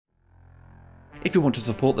If you want to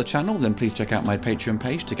support the channel, then please check out my Patreon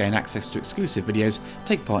page to gain access to exclusive videos,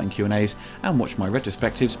 take part in Q&As and watch my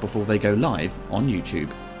retrospectives before they go live on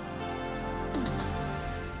YouTube.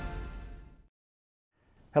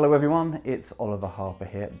 Hello everyone, it's Oliver Harper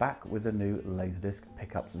here, back with a new LaserDisc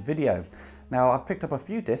pickups video. Now I've picked up a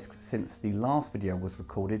few discs since the last video was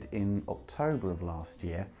recorded in October of last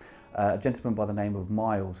year. A gentleman by the name of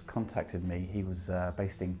Miles contacted me. He was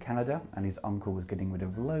based in Canada and his uncle was getting rid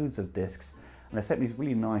of loads of discs, and they sent me this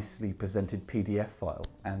really nicely presented PDF file,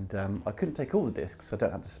 and I couldn't take all the discs, so I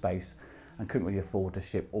don't have the space and couldn't really afford to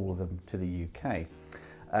ship all of them to the UK.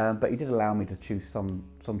 But he did allow me to choose some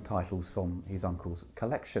titles from his uncle's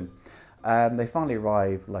collection. They finally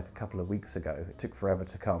arrived like a couple of weeks ago. It took forever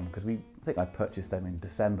to come because I think I purchased them in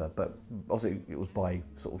December, but obviously it was by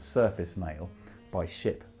sort of surface mail, by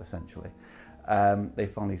ship essentially. They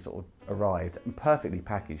finally sort of arrived and perfectly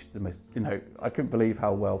packaged. The most, I couldn't believe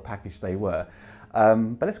how well packaged they were.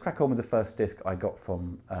 But let's crack on with the first disc I got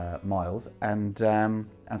from Miles, and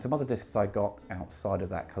some other discs I got outside of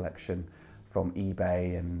that collection from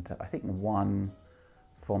eBay, and I think one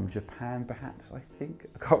from Japan perhaps, I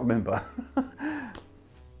can't remember.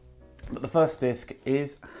 But the first disc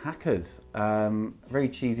is Hackers, very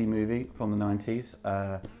cheesy movie from the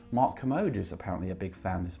 90s. Mark Kermode is apparently a big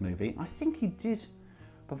fan of this movie. I think he did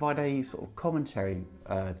provide a sort of commentary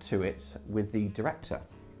to it with the director.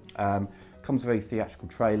 Comes with a very theatrical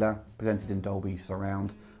trailer, presented in Dolby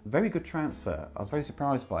Surround. Very good transfer. I was very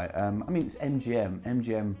surprised by it. I mean, it's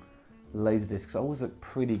MGM LaserDiscs always look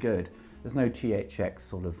pretty good. There's no THX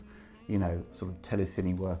sort of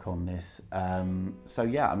telecine work on this. So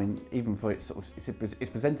yeah, I mean, even for it's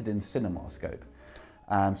presented in CinemaScope.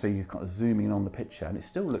 So you're kind of zooming in on the picture and it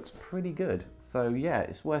still looks pretty good. So yeah,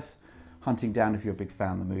 it's worth hunting down if you're a big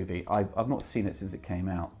fan of the movie. I've not seen it since it came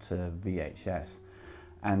out to VHS.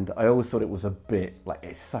 And I always thought it was a bit, like,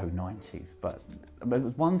 it's so 90s, but there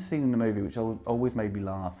was one scene in the movie which always made me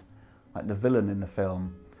laugh. Like the villain in the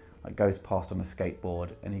film, like, goes past on a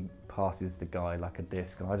skateboard and he passes the guy like a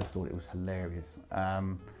disc, and I just thought it was hilarious.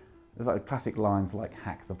 There's like classic lines like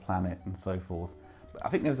 "hack the planet" and so forth. But I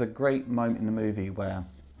think there's a great moment in the movie where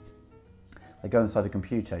they go inside the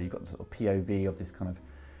computer. You've got the sort of POV of this kind of,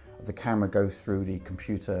 as the camera goes through the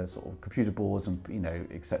computer boards and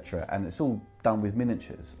etc. And it's all done with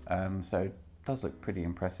miniatures, so it does look pretty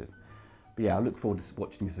impressive. But yeah, I look forward to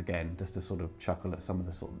watching this again, just to sort of chuckle at some of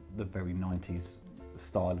the very 90s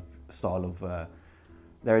style of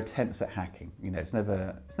their attempts at hacking. It's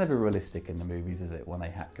never realistic in the movies, is it, when they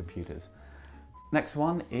hack computers? Next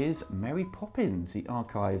one is Mary Poppins, the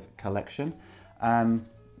Archive Collection.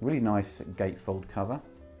 Really nice gatefold cover,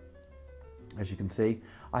 as you can see.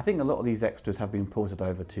 I think a lot of these extras have been ported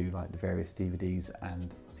over to like the various DVDs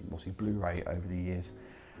and I think mostly Blu-ray over the years.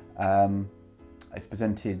 It's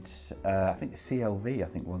presented, I think CLV, I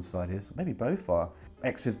think one side is, maybe both are.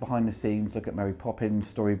 Extras behind the scenes, look at Mary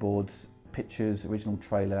Poppins, storyboards, pictures, original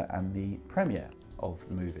trailer, and the premiere of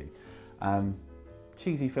the movie.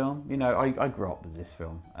 Cheesy film, I grew up with this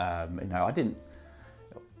film. I've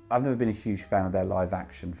never been a huge fan of their live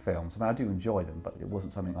action films. I mean, I do enjoy them, but it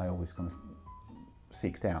wasn't something I always kind of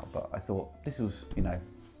seeked out. But I thought this was,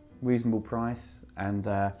 reasonable price, and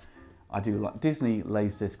I do like Disney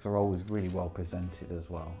LaserDiscs are always really well presented as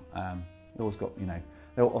well. They always got,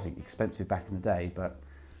 they were obviously expensive back in the day, but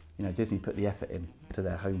Disney put the effort in to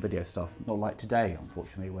their home video stuff. Not like today,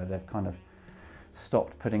 unfortunately, where they've kind of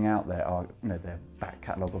stopped putting out their back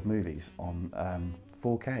catalogue of movies on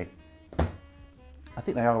 4K. I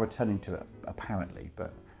think they are returning to it apparently,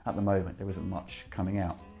 but at the moment there isn't much coming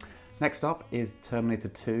out. Next up is Terminator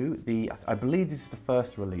 2. I believe this is the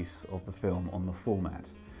first release of the film on the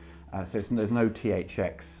format. So there's no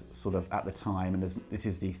THX sort of at the time, and this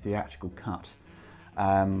is the theatrical cut.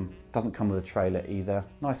 Doesn't come with a trailer either.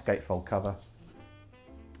 Nice gatefold cover.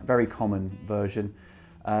 Very common version.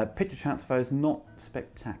 Picture transfer is not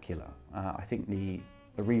spectacular. I think the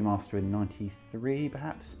remaster in '93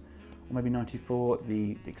 perhaps, or maybe '94,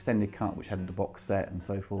 the extended cut which had the box set and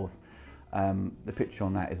so forth, the picture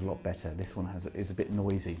on that is a lot better. This one is a bit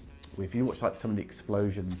noisy. If you watch like some of the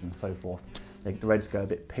explosions and so forth, the reds go a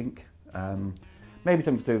bit pink. Maybe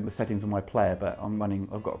something to do with the settings on my player, but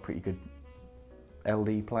I've got a pretty good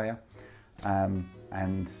LD player, and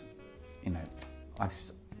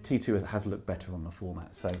T2 has looked better on the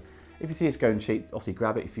format. So if you see it's going cheap, obviously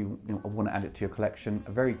grab it if you want to add it to your collection.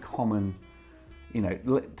 A very common,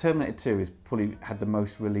 Terminator 2 has probably had the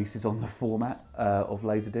most releases on the format of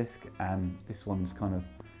LaserDisc, and this one's kind of,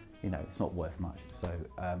 it's not worth much. So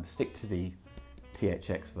stick to the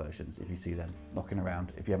THX versions if you see them knocking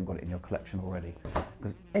around, if you haven't got it in your collection already,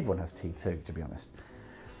 because everyone has T2, to be honest.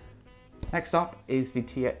 Next up is the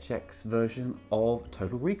THX version of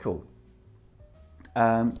Total Recall.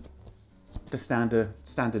 The standard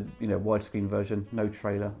widescreen version, no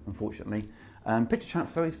trailer, unfortunately. Picture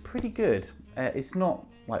transfer is pretty good. It's not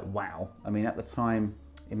like wow. I mean, at the time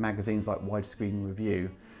in magazines like Widescreen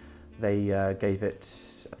Review, they gave it,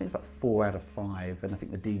 I think it's about 4 out of 5, and I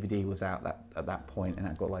think the DVD was out at that point, and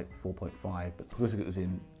that got like 4.5, but because it was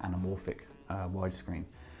in anamorphic widescreen.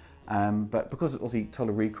 But because obviously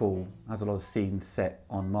Total Recall has a lot of scenes set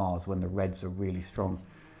on Mars when the reds are really strong,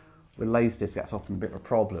 with LaserDisc that's often a bit of a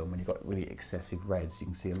problem when you've got really excessive reds. You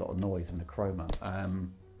can see a lot of noise in the chroma.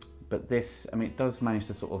 But this, I mean, it does manage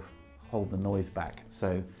to sort of hold the noise back.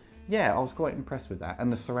 So yeah, I was quite impressed with that.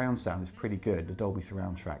 And the surround sound is pretty good, the Dolby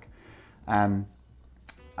surround track. I'm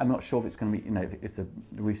not sure if it's going to be, if the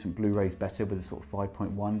recent Blu-ray's better with the sort of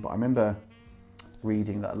 5.1, but I remember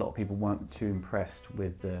reading that a lot of people weren't too impressed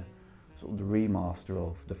with the sort of the remaster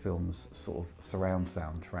of the film's sort of surround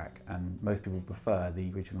sound track, and most people prefer the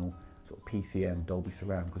original sort of PCM Dolby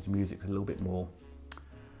surround because the music's a little bit more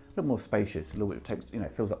spacious, a little bit takes,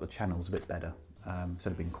 it fills up the channels a bit better,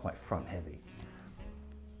 instead of being quite front heavy.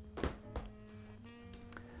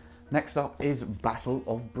 Next up is Battle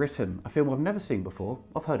of Britain, a film I've never seen before.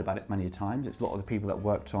 I've heard about it many times. It's a lot of the people that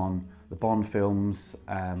worked on the Bond films,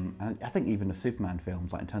 and I think even the Superman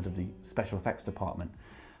films, like in terms of the special effects department.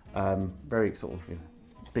 Very sort of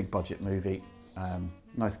big budget movie,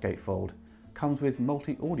 nice gatefold. Comes with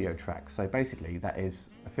multi-audio tracks, so basically that is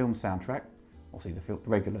a film soundtrack, obviously the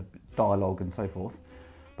regular dialogue and so forth,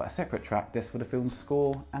 but a separate track just for the film's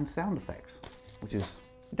score and sound effects, which is,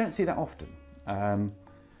 you don't see that often.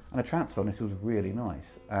 And the transfer on this was really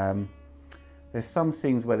nice. There's some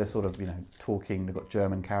scenes where they're sort of, talking, they've got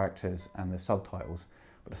German characters and there's subtitles,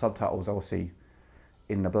 but the subtitles are obviously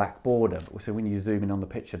in the black border, so when you zoom in on the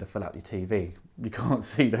picture to fill out your TV, you can't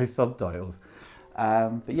see those subtitles.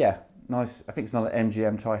 But yeah, nice. I think it's another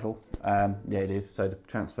MGM title. Yeah, it is, so the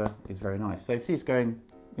transfer is very nice. So if it's going,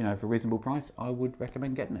 for a reasonable price, I would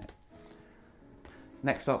recommend getting it.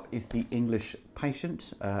 Next up is The English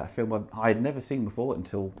Patient, a film I had never seen before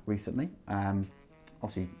until recently.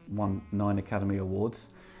 Obviously won 9 Academy Awards.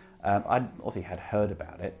 I obviously had heard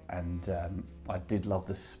about it, and I did love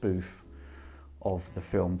the spoof of the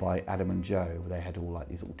film by Adam and Joe, where they had all like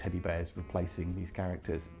these little teddy bears replacing these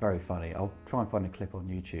characters. Very funny. I'll try and find a clip on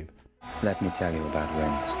YouTube. Let me tell you about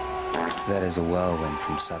winds. There is a whirlwind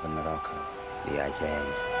from southern Morocco, the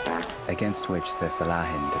Ajax, against which the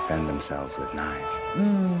Falahin defend themselves with knives.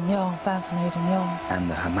 Yeah, fascinating, yeah. And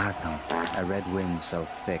the Hamartan, a red wind so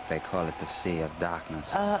thick they call it the Sea of Darkness.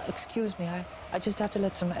 Excuse me, I just have to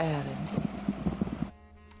let some air in.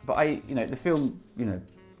 But the film,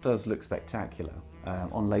 does look spectacular.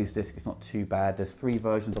 On LaserDisc, it's not too bad. There's 3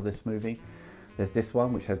 versions of this movie. There's this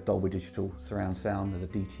one, which has Dolby Digital surround sound. There's a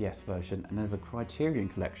DTS version, and there's a Criterion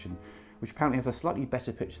collection, which apparently has a slightly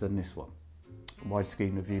better picture than this one.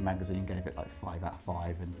 Widescreen Review magazine gave it like 5 out of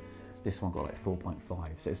 5, and this one got like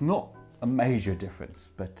 4.5. So it's not a major difference,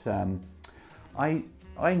 but I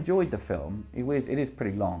enjoyed the film. It is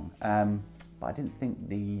pretty long, but I didn't think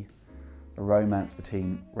the romance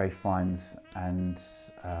between Ralph Fiennes and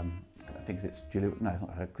I think it's Julia, no, it's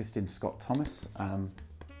not her, Kristen Scott Thomas.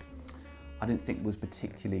 I didn't think was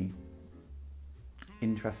particularly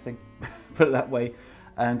interesting, put it that way,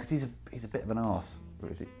 because he's a bit of an arse. Or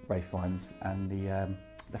is it Ralph Fiennes and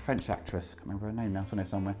the French actress? I can't remember her name now. It's on there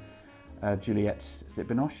somewhere. Juliette, is it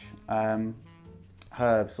Binoche?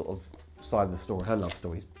 Her sort of side of the story, her love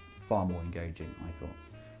story, is far more engaging, I thought.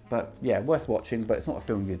 But yeah, worth watching. But it's not a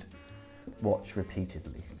film you'd watch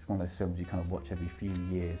repeatedly. It's one of those films you kind of watch every few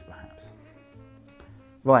years, perhaps.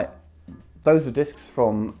 Right, those are discs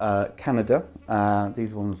from Canada.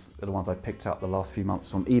 These ones are the ones I picked up the last few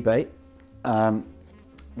months on eBay.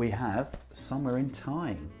 We have Somewhere in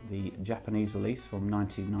Time, the Japanese release from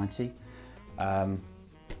 1990.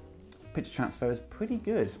 Picture transfer is pretty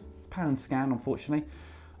good. Pan and scan, unfortunately.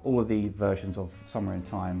 All of the versions of Somewhere in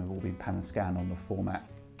Time have all been pan and scan on the format.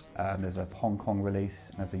 There's a Hong Kong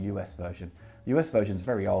release and there's a US version. The US version is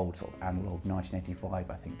very old, sort of analog, 1985,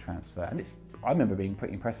 I think, transfer. And I remember being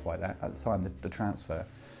pretty impressed by that at the time, the transfer.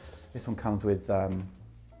 This one comes with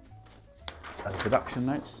production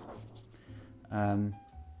notes.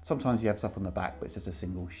 Sometimes you have stuff on the back, but it's just a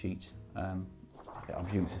single sheet. I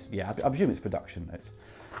presume it's just, I presume it's production notes.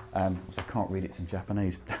 So I can't read it, it's in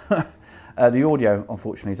Japanese. The audio,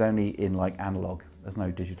 unfortunately, is only in like analog. There's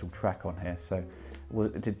no digital track on here, so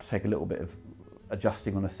it did take a little bit of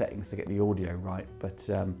adjusting on the settings to get the audio right. But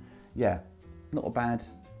yeah, not a bad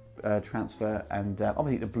transfer, and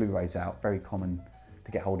obviously the Blu-ray's out, very common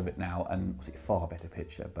to get hold of it now, and obviously far better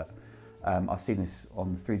picture. But I've seen this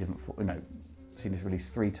on 3 different, seen this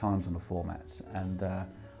released 3 times on the format, and I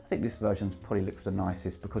think this version's probably looks the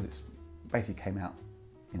nicest because it's basically came out,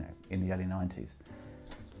 in the early 90s.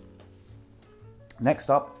 Next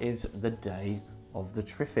up is The Day of the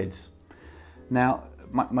Triffids. Now,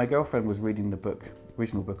 my girlfriend was reading the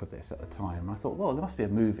original book of this at the time, and I thought, well, there must be a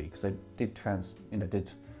movie, because they did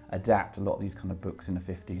did adapt a lot of these kind of books in the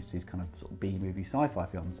 50s to these kind of sort of B-movie sci-fi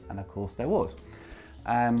films, and of course there was.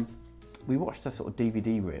 We watched a sort of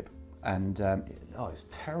DVD rip, and it's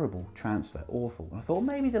terrible transfer, awful. And I thought, well,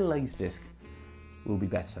 maybe the LaserDisc will be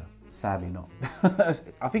better. Sadly not.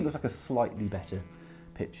 I think it was like a slightly better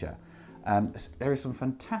picture. There is some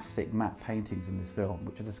fantastic matte paintings in this film,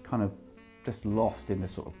 which are just lost in the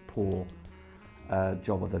sort of poor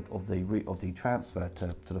job of the transfer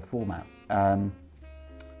to the format.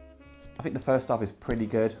 I think the first half is pretty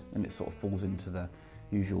good, and it sort of falls into the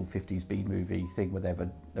usual 50s B movie thing where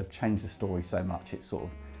they've changed the story so much it sort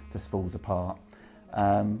of just falls apart.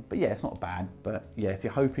 But yeah, it's not bad. But yeah, if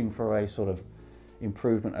you're hoping for a sort of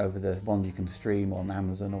improvement over the ones you can stream on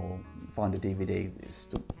Amazon or find a DVD, it's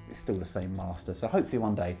still the same master. So hopefully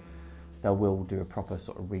one day they will do a proper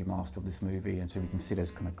sort of remaster of this movie, and so we can see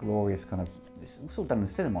those kind of glorious it's all done in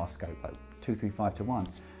cinema scope, like 2:3:5:1.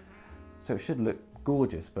 So it should look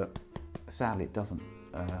gorgeous, but sadly it doesn't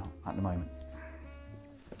at the moment.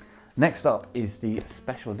 Next up is the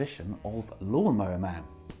special edition of Lawnmower Man.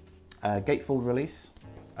 Gatefold release,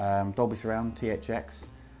 Dolby Surround, THX,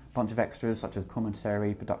 bunch of extras such as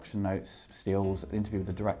commentary, production notes, stills, an interview with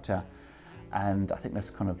the director, and I think that's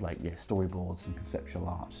kind of like, storyboards and conceptual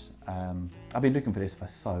art. I've been looking for this for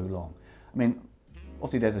so long. I mean,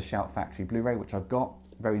 obviously there's a Shout Factory Blu-ray, which I've got,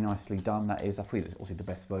 very nicely done. That is, I feel it's also the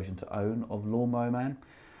best version to own of Lawnmower Man.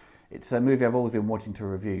 It's a movie I've always been wanting to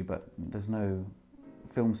review, but there's no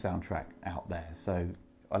film soundtrack out there, so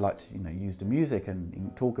I like to use the music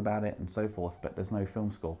and talk about it and so forth, but there's no film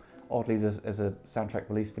score. Oddly, there's a soundtrack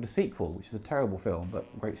release for the sequel, which is a terrible film but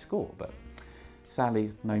great score, but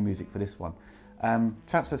sadly no music for this one.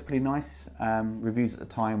 Transfer's pretty nice. Reviews at the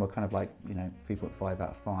time were kind of like 3.5 out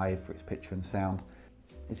of 5 for its picture and sound.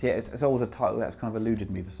 It's always a title that's kind of eluded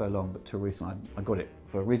me for so long, but till recently I got it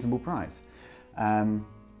for a reasonable price.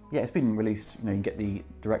 Yeah, it's been released, you can get the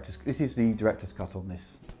director's, this is the director's cut on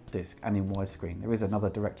this disc and in widescreen. There is another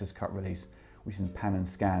director's cut release, which is in pan and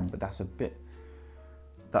scan, but that's a bit,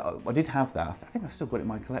 I did have that, I think I still got it in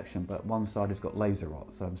my collection, but one side has got laser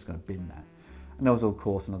rot, so I'm just going to bin that. And there was of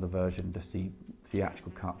course another version, just the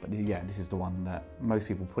theatrical cut, but yeah, this is the one that most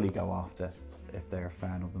people probably go after if they're a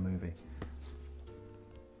fan of the movie.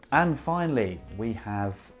 And finally, we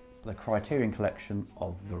have the Criterion collection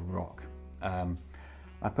of The Rock.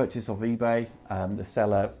 I purchased off eBay. The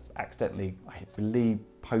seller accidentally, I believe,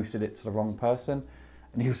 posted it to the wrong person,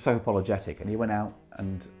 and he was so apologetic, and he went out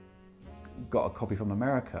and got a copy from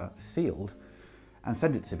America, sealed, and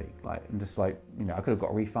sent it to me. I could have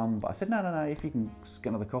got a refund, but I said, no, if you can get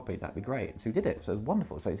another copy, that'd be great. So he did it, so it was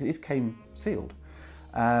wonderful. So it came sealed.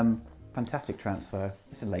 Fantastic transfer.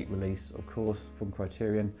 It's a late release, of course, from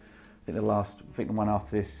Criterion. I think the one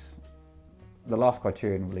after this, the last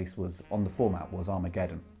Criterion release was on the format was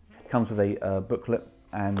Armageddon. It comes with a booklet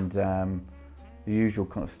and the usual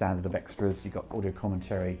kind of standard of extras. You've got audio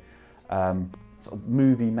commentary, sort of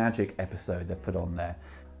movie magic episode they've put on there.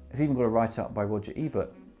 It's even got a write-up by Roger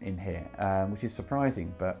Ebert in here, which is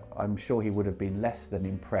surprising, but I'm sure he would have been less than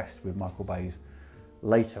impressed with Michael Bay's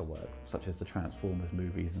later work, such as the Transformers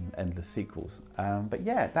movies and endless sequels. But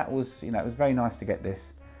yeah, that was, it was very nice to get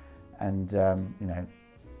this, and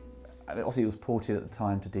obviously it was ported at the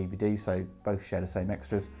time to DVD, so both share the same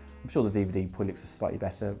extras. I'm sure the DVD probably looks slightly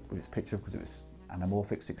better with its picture because it was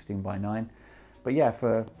anamorphic, 16:9. But yeah,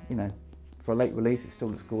 for a late release, it still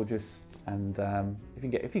looks gorgeous. And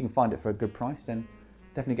if you can find it for a good price, then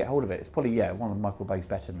definitely get hold of it. It's probably one of Michael Bay's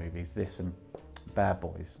better movies. This and Bad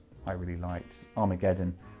Boys I really liked.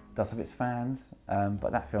 Armageddon does have its fans,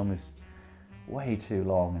 but that film is way too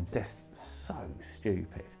long and just so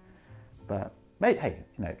stupid. But hey,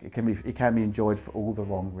 it can be enjoyed for all the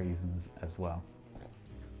wrong reasons as well.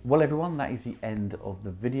 Well everyone, that is the end of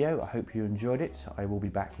the video. I hope you enjoyed it. I will be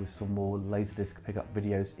back with some more LaserDisc pickup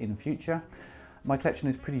videos in future. My collection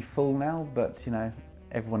is pretty full now, but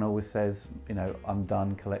everyone always says, I'm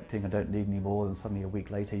done collecting, I don't need any more, and suddenly a week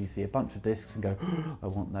later you see a bunch of discs and go, oh, I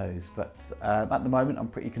want those. But at the moment I'm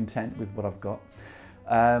pretty content with what I've got.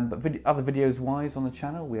 But other videos wise on the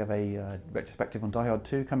channel, we have a retrospective on Die Hard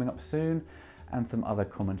 2 coming up soon, and some other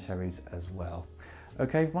commentaries as well.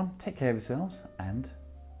 Okay everyone, take care of yourselves and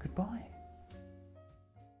goodbye.